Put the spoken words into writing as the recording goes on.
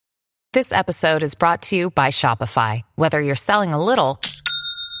This episode is brought to you by Shopify. Whether you're selling a little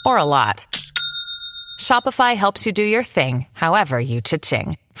or a lot, Shopify helps you do your thing, however you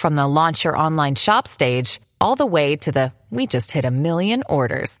cha-ching. From the launch your online shop stage, all the way to the we just hit 1 million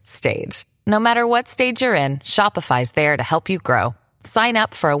orders stage. No matter what stage you're in, Shopify's there to help you grow. Sign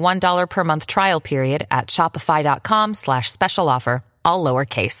up for a $1 per month trial period at shopify.com/special offer, all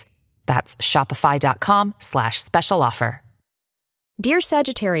lowercase. That's shopify.com/special offer. Dear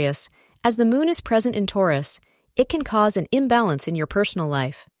Sagittarius, as the moon is present in Taurus, it can cause an imbalance in your personal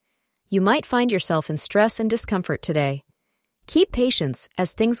life. You might find yourself in stress and discomfort today. Keep patience,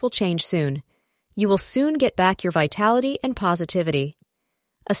 as things will change soon. You will soon get back your vitality and positivity.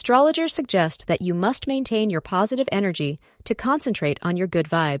 Astrologers suggest that you must maintain your positive energy to concentrate on your good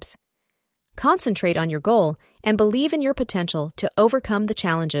vibes. Concentrate on your goal and believe in your potential to overcome the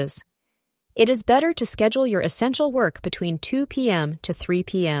challenges. It is better to schedule your essential work between 2 p.m. to 3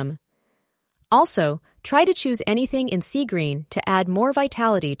 p.m. Also, try to choose anything in sea green to add more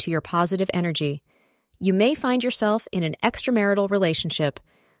vitality to your positive energy. You may find yourself in an extramarital relationship.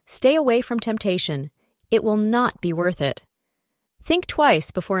 Stay away from temptation. It will not be worth it. Think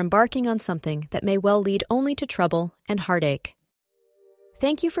twice before embarking on something that may well lead only to trouble and heartache.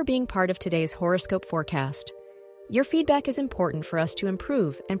 Thank you for being part of today's horoscope forecast. Your feedback is important for us to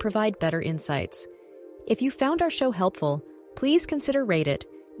improve and provide better insights. If you found our show helpful, please consider rate it.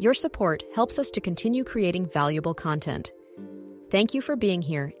 Your support helps us to continue creating valuable content. Thank you for being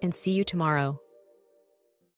here, and see you tomorrow.